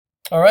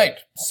All right,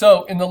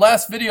 so in the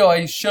last video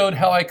I showed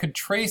how I could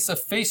trace a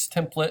face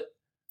template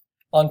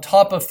on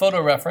top of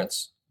photo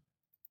reference,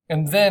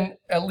 and then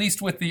at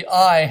least with the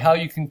eye how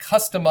you can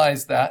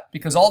customize that,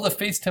 because all the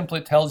face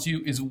template tells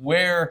you is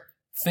where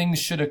things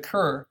should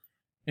occur.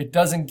 It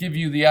doesn't give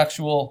you the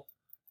actual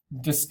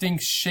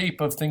distinct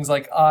shape of things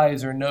like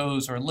eyes or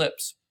nose or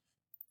lips.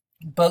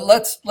 But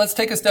let's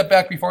take a step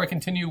back before I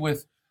continue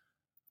with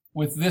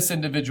this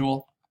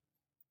individual.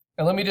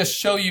 And let me just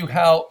show you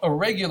how a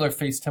regular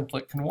face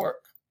template can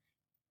work.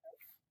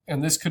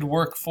 And this could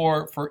work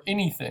for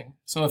anything.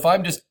 So if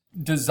I'm just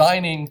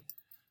designing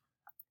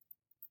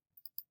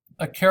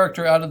a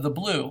character out of the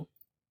blue,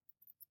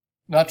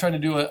 not trying to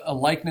do a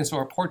likeness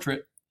or a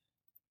portrait,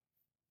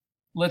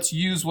 let's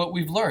use what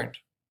we've learned.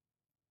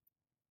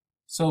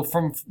 So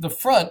from the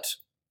front,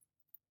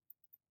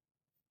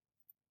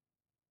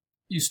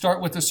 you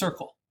start with a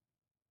circle.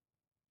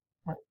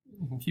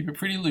 You can keep it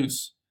pretty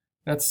loose.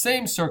 That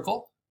same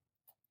circle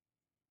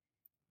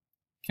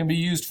can be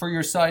used for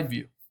your side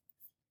view.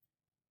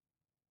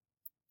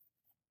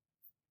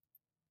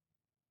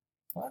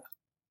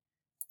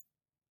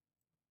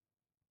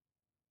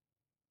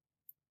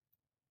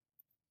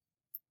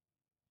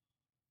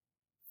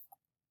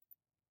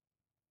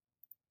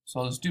 So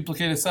I'll just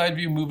duplicate a side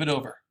view, move it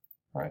over.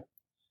 All right.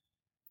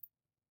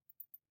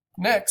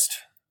 Next,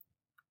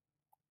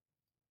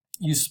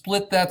 you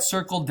split that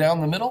circle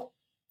down the middle.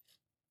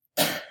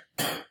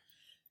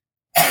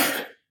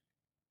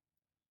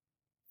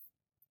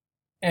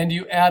 And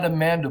you add a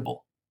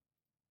mandible.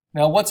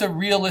 Now, what's a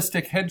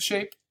realistic head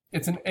shape?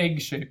 It's an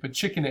egg shape, a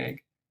chicken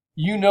egg.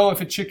 You know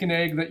if a chicken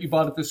egg that you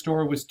bought at the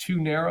store was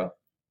too narrow.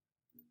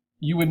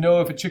 You would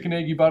know if a chicken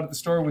egg you bought at the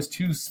store was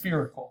too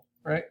spherical,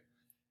 right?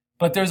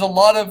 But there's a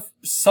lot of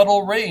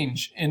subtle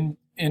range in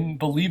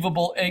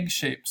believable egg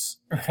shapes,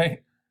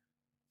 right?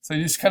 So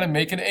you just kind of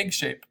make an egg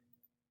shape.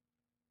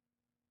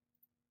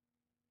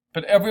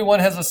 But everyone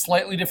has a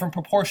slightly different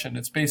proportion.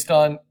 It's based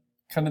on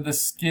kind of the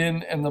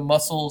skin and the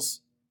muscles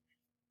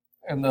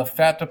and the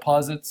fat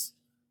deposits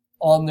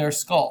on their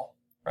skull,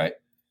 right?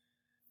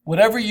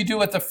 Whatever you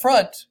do at the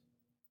front,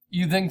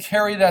 you then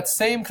carry that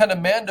same kind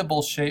of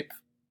mandible shape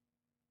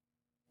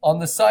on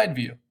the side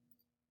view.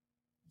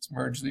 Let's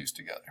merge these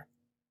together.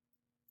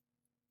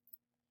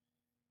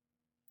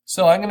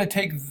 So I'm going to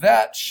take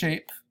that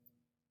shape.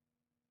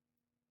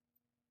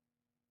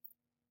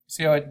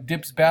 See how it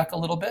dips back a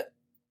little bit?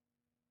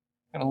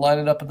 I'm going to line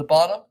it up at the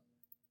bottom,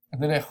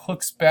 and then it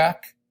hooks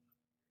back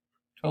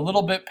to a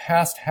little bit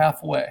past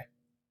halfway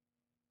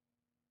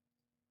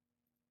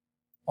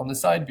on the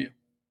side view.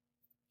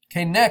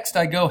 Okay, next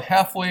I go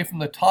halfway from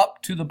the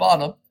top to the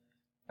bottom,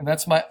 and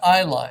that's my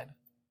eye line,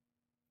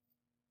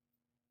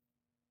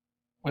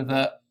 where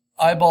the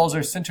eyeballs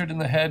are centered in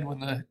the head when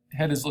the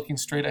head is looking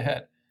straight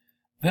ahead.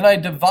 Then I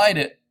divide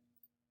it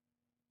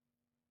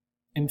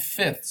in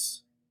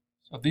fifths.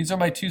 So if these are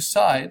my two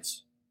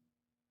sides,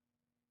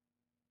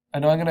 I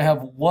know I'm going to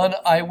have one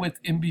eye width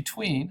in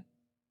between.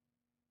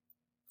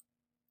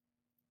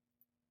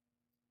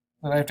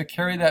 Then I have to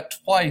carry that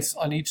twice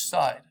on each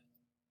side.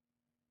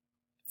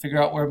 Figure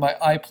out where my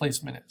eye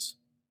placement is.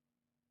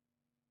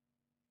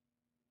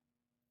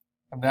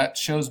 And that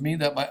shows me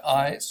that my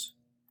eyes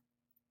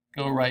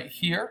go right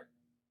here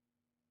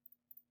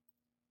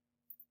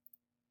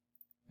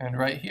and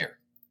right here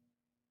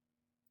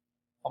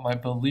on my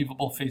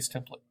believable face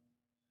template.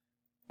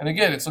 And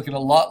again, it's looking a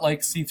lot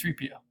like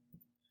C3PO.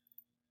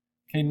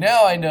 Okay,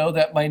 now I know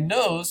that my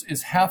nose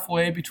is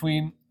halfway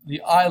between the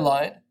eye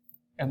line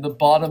and the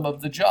bottom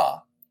of the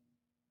jaw.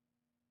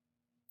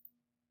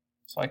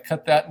 So I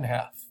cut that in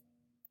half,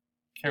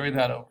 carry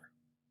that over.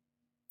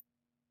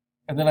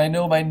 And then I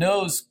know my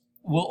nose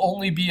will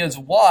only be as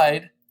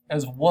wide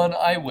as one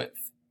eye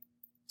width.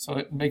 So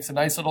it makes a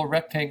nice little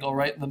rectangle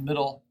right in the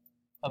middle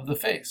of the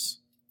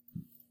face.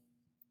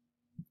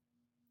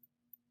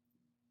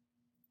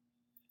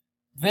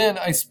 Then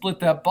I split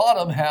that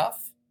bottom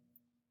half,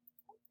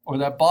 or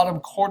that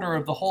bottom quarter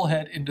of the whole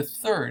head, into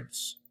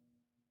thirds.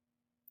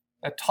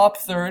 That top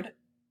third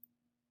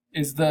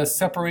is the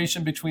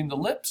separation between the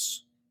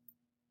lips.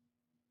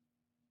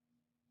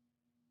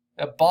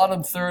 That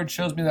bottom third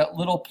shows me that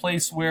little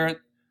place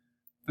where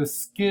the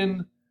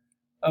skin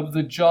of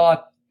the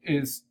jaw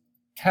is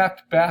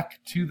tacked back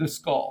to the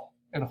skull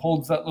and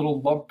holds that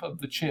little lump of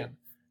the chin.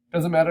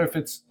 Doesn't matter if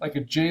it's like a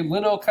Jay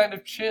Leno kind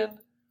of chin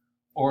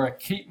or a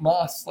Kate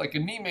Moss like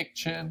anemic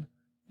chin,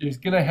 you're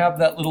going to have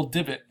that little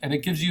divot, and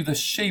it gives you the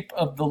shape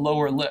of the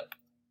lower lip.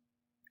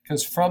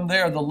 Because from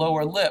there, the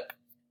lower lip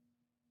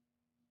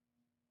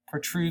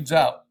protrudes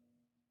out.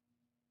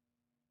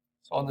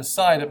 So on the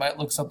side, it might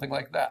look something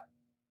like that.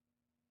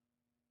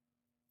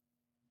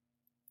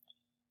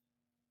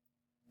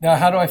 Now,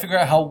 how do I figure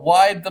out how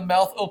wide the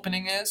mouth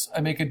opening is?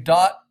 I make a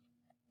dot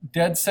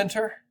dead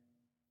center,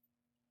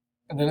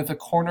 and then at the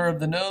corner of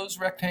the nose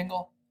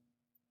rectangle,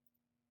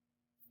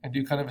 and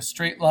do kind of a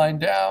straight line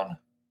down,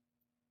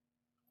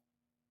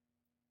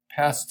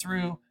 pass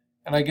through,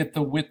 and I get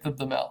the width of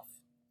the mouth.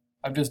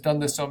 I've just done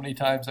this so many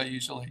times I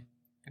usually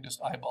can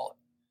just eyeball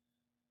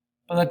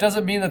it. But that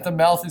doesn't mean that the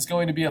mouth is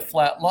going to be a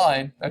flat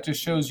line. That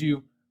just shows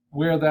you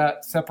where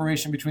that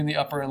separation between the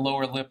upper and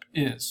lower lip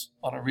is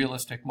on a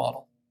realistic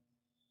model.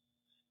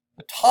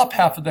 The top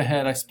half of the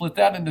head, I split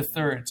that into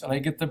thirds, and I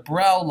get the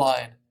brow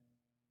line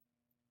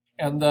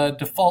and the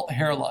default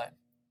hairline.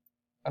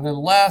 And then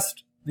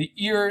last, the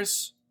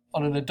ears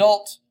on an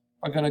adult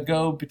are going to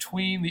go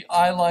between the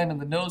eye line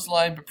and the nose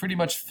line, but pretty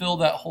much fill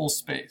that whole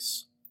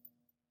space.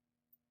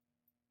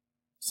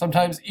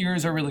 Sometimes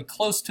ears are really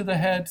close to the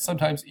head,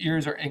 sometimes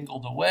ears are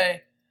angled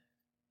away,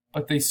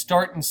 but they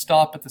start and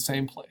stop at the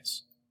same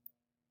place.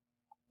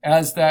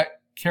 As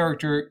that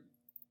character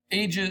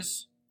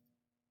ages,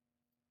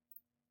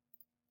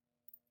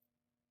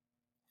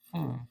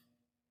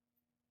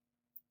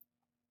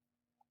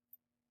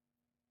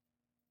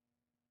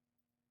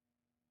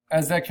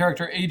 As that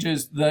character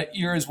ages, the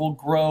ears will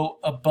grow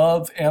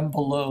above and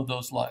below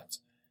those lines.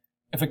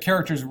 If a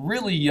character is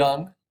really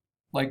young,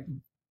 like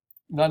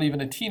not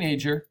even a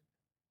teenager,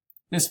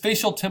 this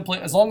facial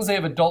template, as long as they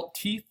have adult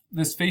teeth,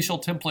 this facial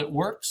template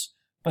works,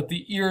 but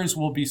the ears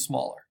will be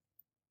smaller.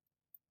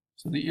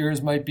 So the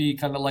ears might be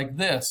kind of like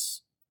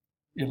this,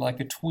 in like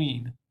a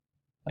tween,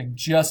 like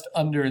just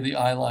under the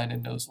eye line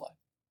and nose line.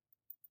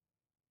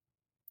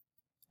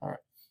 All right.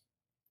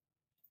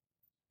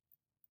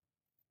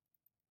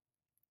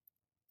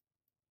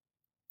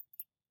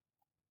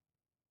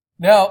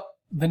 Now,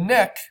 the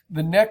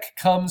neck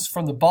comes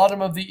from the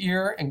bottom of the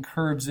ear and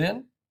curves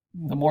in.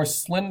 The more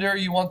slender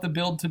you want the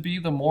build to be,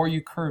 the more you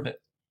curve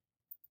it.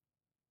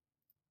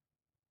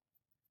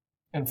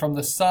 And from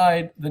the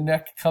side, the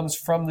neck comes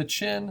from the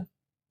chin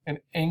and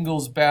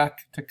angles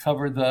back to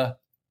cover the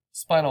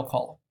spinal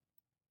column.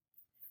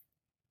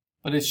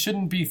 But it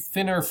shouldn't be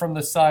thinner from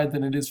the side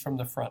than it is from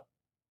the front.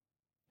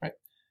 Right?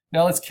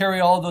 Now let's carry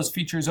all of those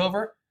features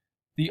over.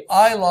 The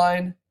eye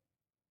line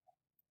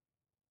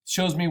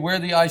shows me where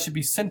the eye should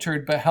be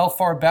centered, but how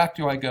far back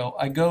do I go?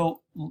 I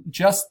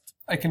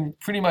can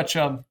pretty much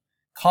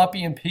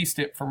copy and paste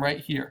it from right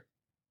here.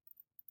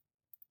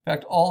 In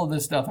fact, all of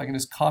this stuff I can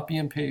just copy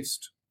and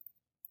paste.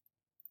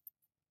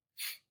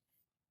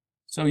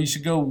 So you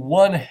should go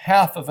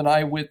 1/2 of an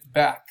eye width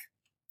back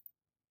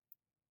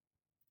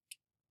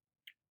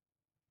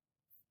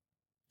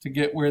to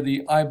get where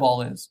the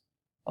eyeball is.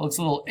 It looks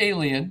a little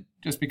alien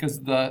just because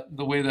of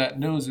the way that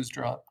nose is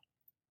drawn.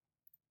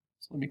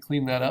 So let me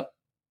clean that up.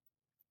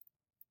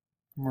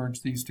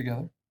 Merge these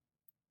together.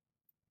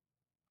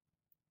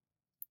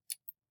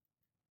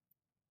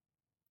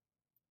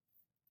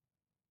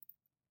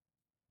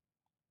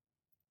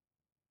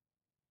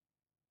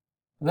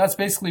 And that's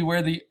basically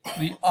where the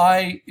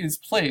eye is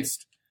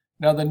placed.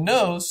 Now the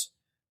nose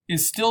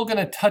is still going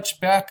to touch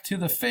back to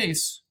the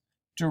face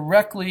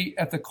directly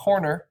at the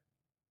corner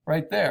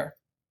right there.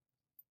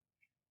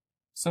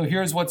 So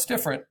here's what's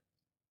different.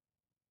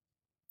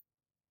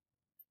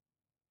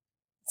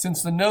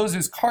 Since the nose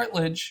is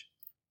cartilage,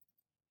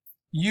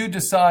 you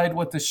decide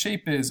what the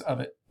shape is of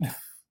it.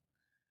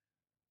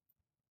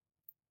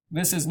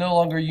 This is no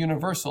longer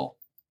universal.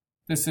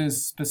 This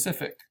is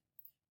specific.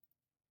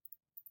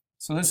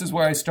 So this is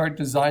where I start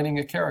designing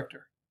a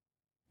character.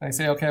 I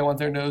say, okay, I want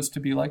their nose to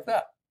be like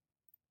that.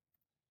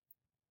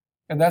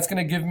 And that's going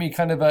to give me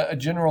kind of a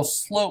general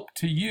slope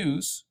to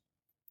use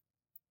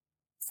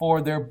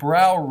for their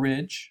brow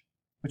ridge,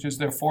 which is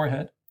their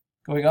forehead,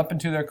 going up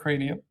into their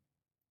cranium,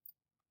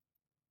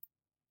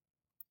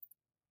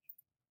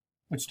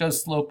 which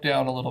does slope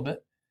down a little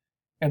bit.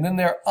 And then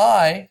their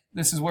eye,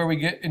 this is where we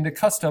get into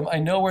custom. I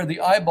know where the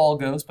eyeball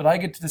goes, but I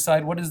get to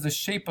decide what is the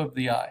shape of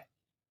the eye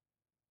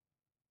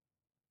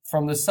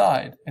from the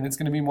side, and it's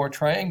going to be more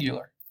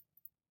triangular.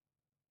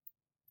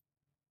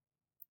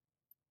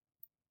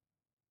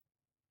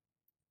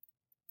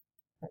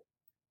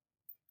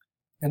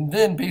 And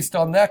then based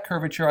on that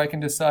curvature, I can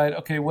decide,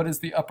 okay, what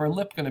is the upper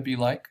lip going to be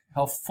like?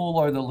 How full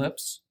are the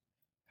lips?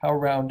 How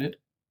rounded?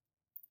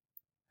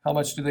 How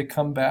much do they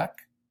come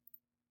back?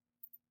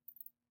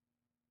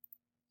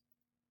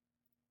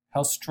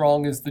 How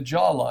strong is the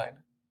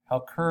jawline?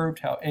 How curved,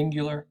 how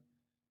angular?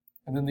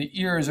 And then the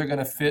ears are going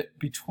to fit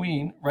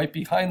right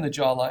behind the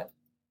jawline,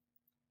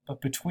 but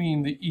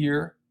between the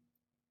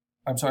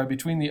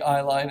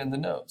eye line and the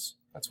nose.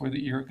 That's where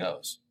the ear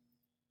goes.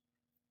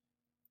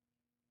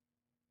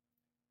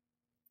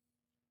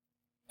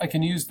 I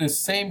can use this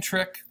same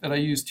trick that I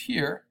used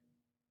here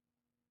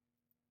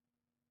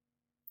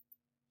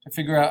to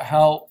figure out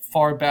how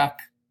far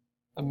back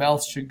the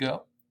mouth should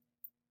go.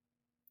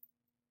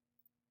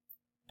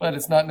 But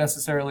it's not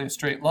necessarily a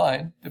straight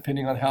line,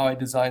 depending on how I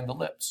design the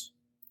lips.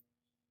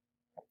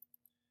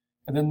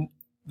 And then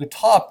the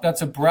top,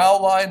 that's a brow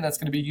line. That's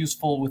going to be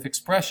useful with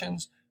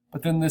expressions.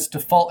 But then this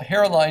default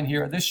hairline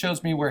here, this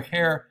shows me where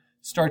hair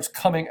starts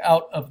coming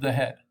out of the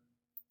head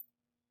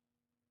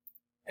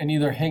and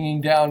either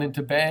hanging down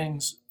into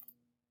bangs,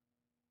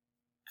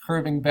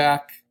 curving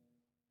back,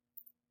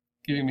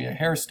 giving me a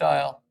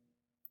hairstyle,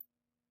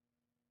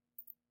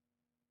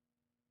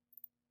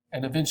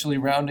 and eventually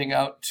rounding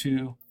out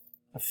to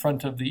the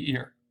front of the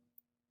ear.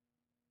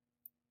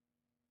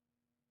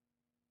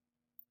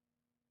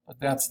 But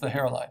that's the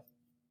hairline.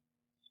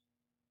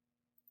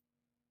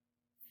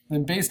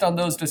 then based on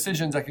those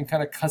decisions, I can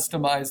kind of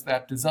customize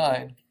that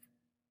design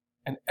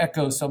and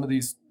echo some of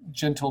these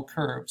gentle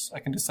curves. I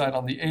can decide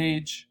on the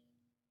age.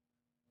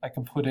 I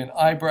can put in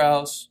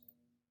eyebrows,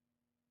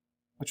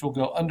 which will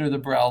go under the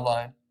brow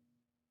line,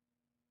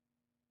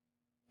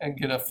 and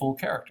get a full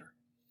character.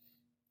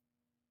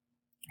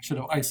 I should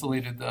have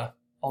isolated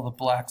all the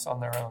blacks on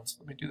their own, so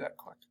let me do that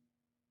quick.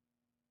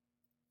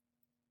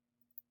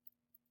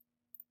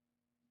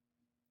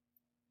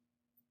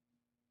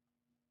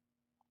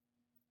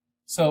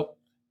 So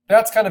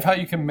that's kind of how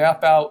you can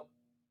map out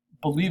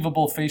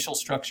believable facial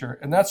structure,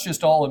 and that's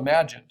just all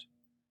imagined.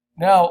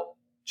 Now,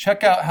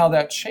 check out how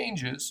that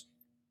changes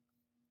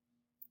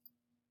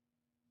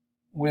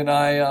when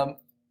I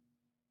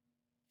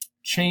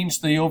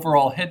change the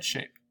overall head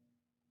shape.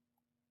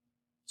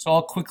 So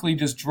I'll quickly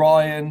just draw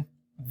in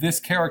this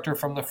character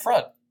from the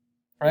front,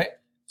 right?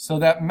 So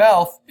that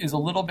mouth is a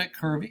little bit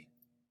curvy.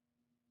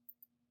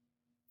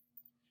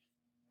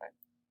 Right?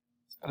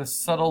 It's got a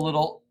subtle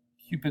little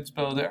Cupid's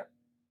bow there.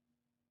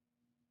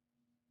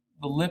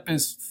 The lip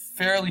is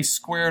fairly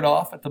squared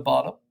off at the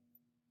bottom.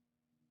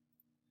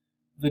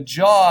 The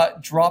jaw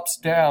drops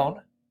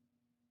down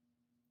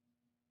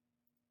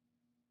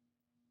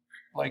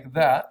like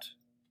that.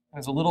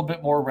 It's a little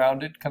bit more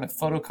rounded. Kind of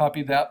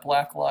photocopy that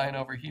black line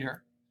over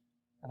here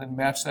and then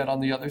match that on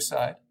the other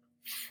side.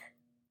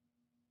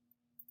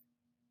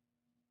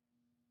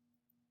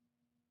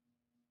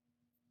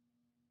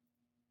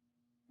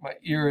 My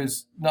ear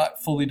is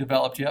not fully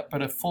developed yet,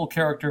 but a full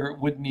character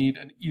would need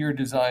an ear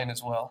design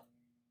as well.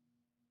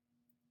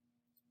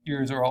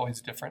 Ears are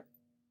always different.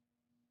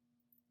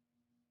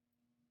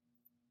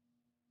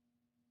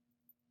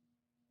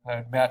 I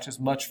would match as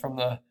much from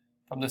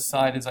the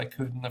side as I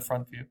could in the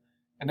front view.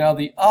 And now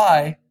the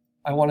eye,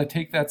 I want to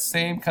take that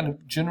same kind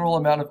of general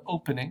amount of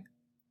opening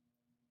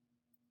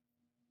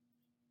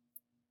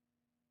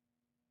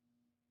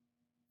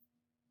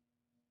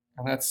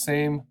and that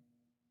same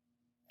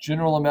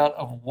general amount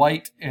of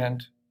white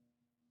and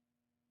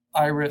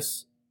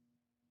iris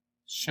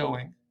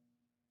showing,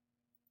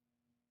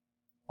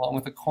 along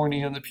with the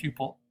cornea and the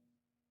pupil.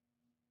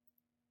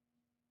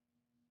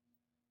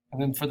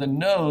 And then for the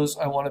nose,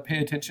 I want to pay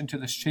attention to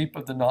the shape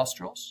of the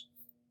nostrils,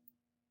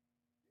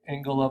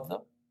 angle of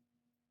them,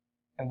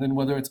 and then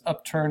whether it's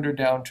upturned or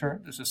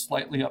downturned. This is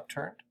slightly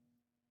upturned.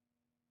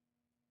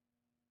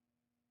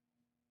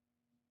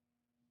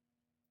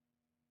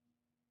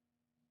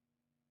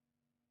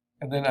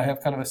 And then I have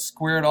kind of a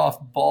squared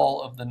off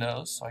ball of the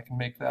nose, so I can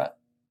make that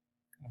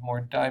kind of more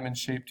diamond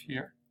shaped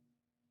here.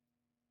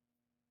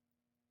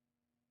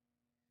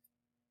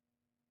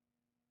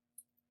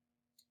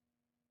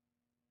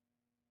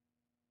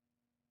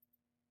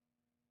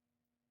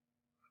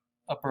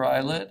 Upper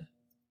eyelid,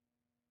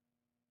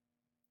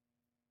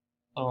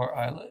 lower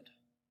eyelid.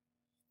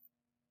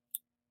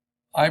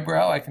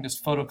 Eyebrow, I can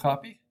just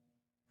photocopy,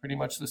 pretty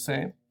much the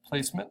same.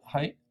 Placement,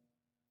 height,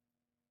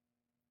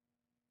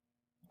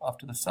 off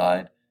to the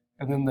side.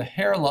 And then the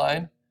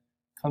hairline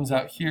comes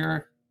out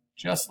here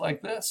just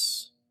like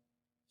this.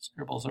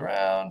 Scribbles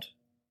around.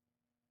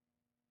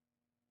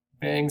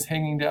 Bangs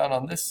hanging down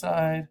on this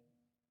side.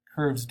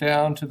 Curves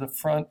down to the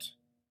front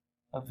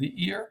of the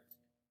ear.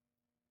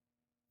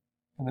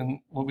 And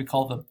then what we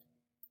call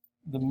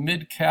the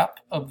mid cap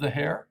of the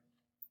hair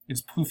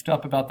is poofed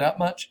up about that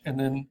much. And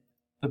then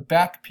the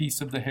back piece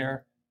of the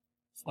hair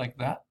is like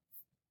that.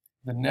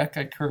 The neck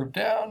I curve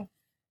down.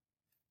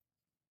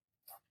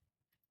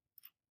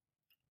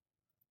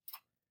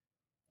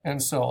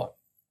 And so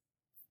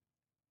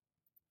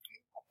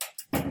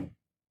on.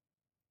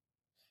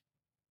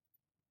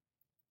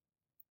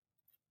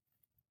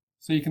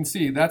 So you can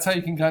see that's how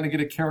you can kind of get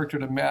a character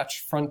to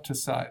match front to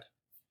side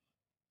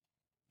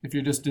if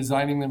you're just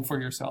designing them for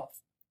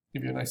yourself.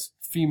 Give you a nice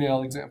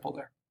female example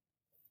there.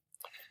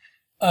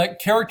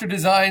 Character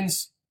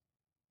designs,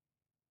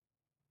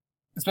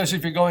 especially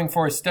if you're going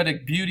for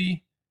aesthetic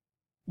beauty,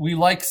 we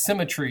like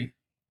symmetry.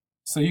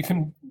 So you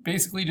can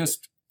basically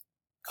just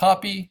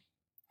copy,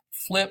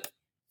 flip,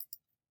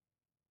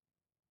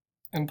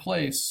 and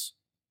place,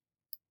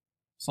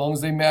 as long as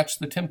they match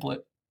the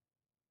template,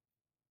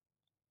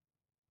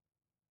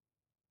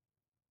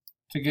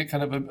 to get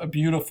kind of a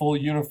beautiful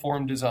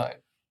uniform design.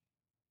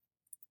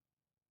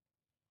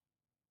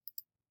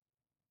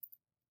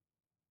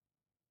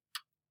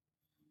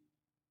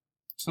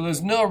 So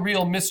there's no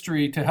real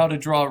mystery to how to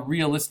draw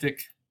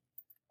realistic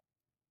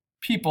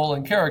people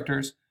and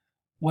characters.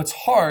 What's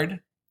hard,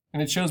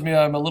 and it shows me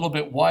I'm a little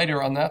bit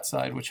wider on that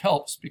side, which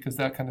helps because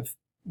that kind of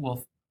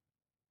will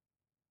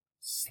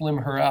slim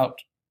her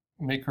out,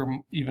 make her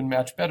even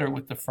match better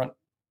with the front.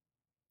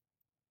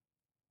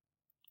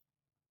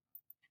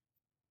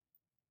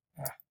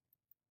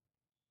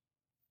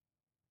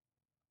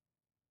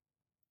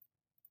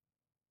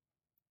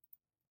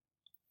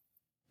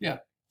 Yeah,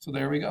 so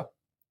there we go.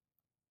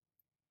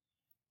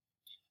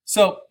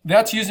 So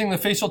that's using the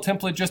facial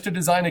template just to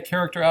design a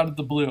character out of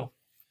the blue.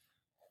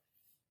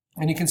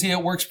 And you can see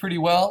it works pretty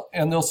well,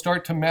 and they'll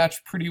start to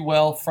match pretty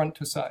well front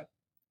to side.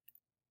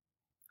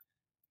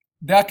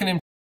 That can